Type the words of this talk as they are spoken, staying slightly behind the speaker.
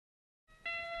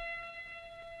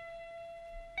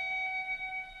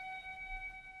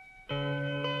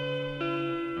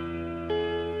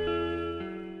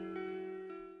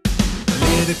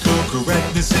Political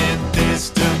correctness in this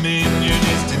dominion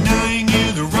is denying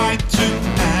you the right to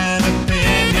an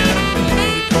opinion.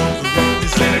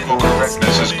 Political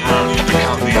correctness has grown to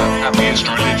become the unhappiest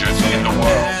religion in the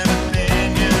world.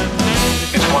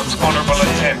 Its once honourable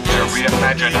attempt to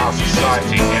reimagine our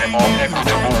society in a more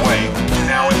equitable way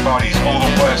now embodies all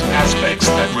the worst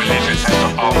aspects that religion has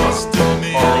to offer.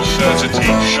 Moral certainty,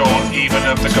 shorn even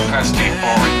of the capacity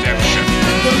for redemption.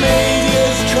 The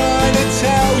media's trying to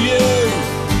tell you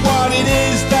what it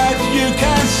is that you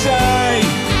can say,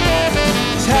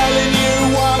 telling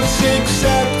you what's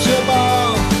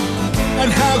acceptable and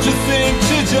how to think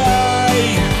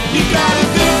today. You gotta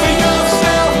think for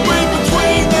yourself, read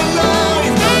between the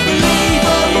lines, don't believe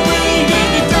all you read in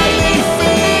your daily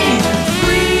feed.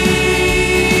 Freedom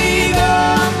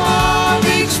of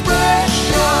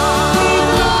expression,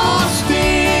 we've lost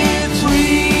it.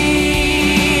 Freedom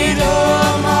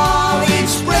of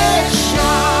expression,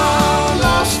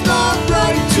 lost our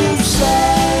right to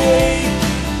say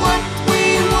what we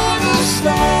wanna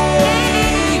say.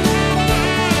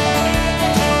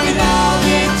 Without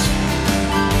it,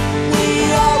 we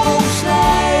are all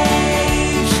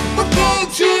slaves. What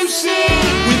can't you see?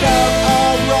 Without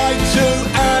our right to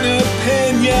an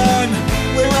opinion,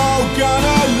 we're all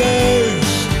gonna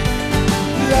lose.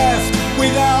 Left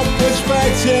without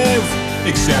perspective,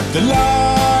 except the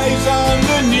lies on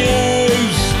the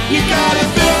news. You gotta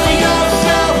think for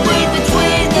yourself, read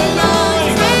between the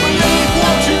lines, don't believe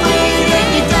what you read in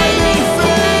your daily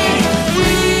feed.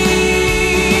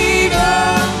 Freedom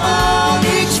of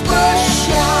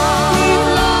expression, we've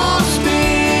lost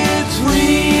it.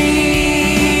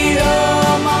 Freedom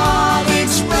of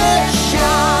expression,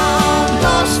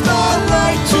 lost our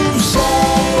right to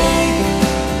say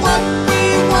what we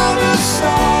wanna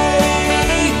say.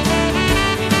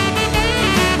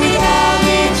 Without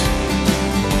it,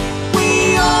 we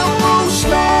are all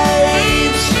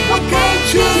slaves. What can't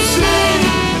you see?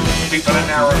 People are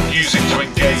now refusing to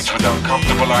engage with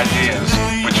uncomfortable ideas,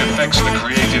 which affects the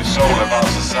creative soul of our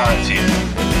society.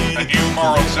 A new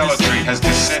moral zealotry has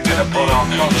descended upon our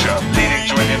culture, leading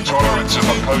to an intolerance of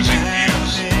opposing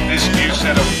views. This new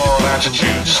set of moral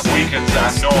attitudes weakens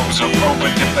our norms of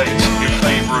open debate in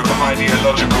favor of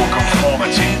ideological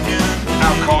conformity.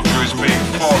 Our culture is being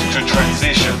forced to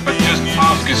transition, but just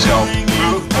ask yourself,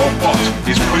 who or what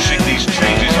is pushing these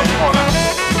changes upon us?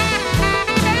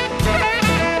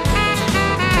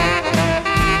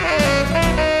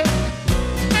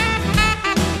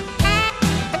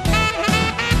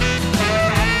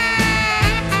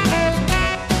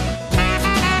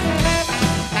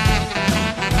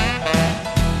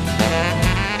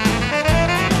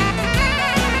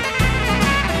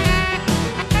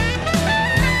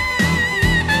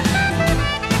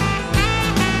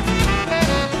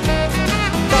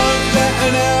 Don't let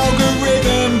an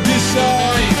algorithm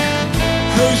decide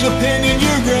whose opinion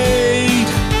you read,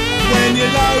 when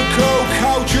your local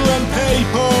culture and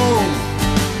people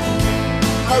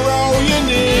are all you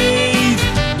need.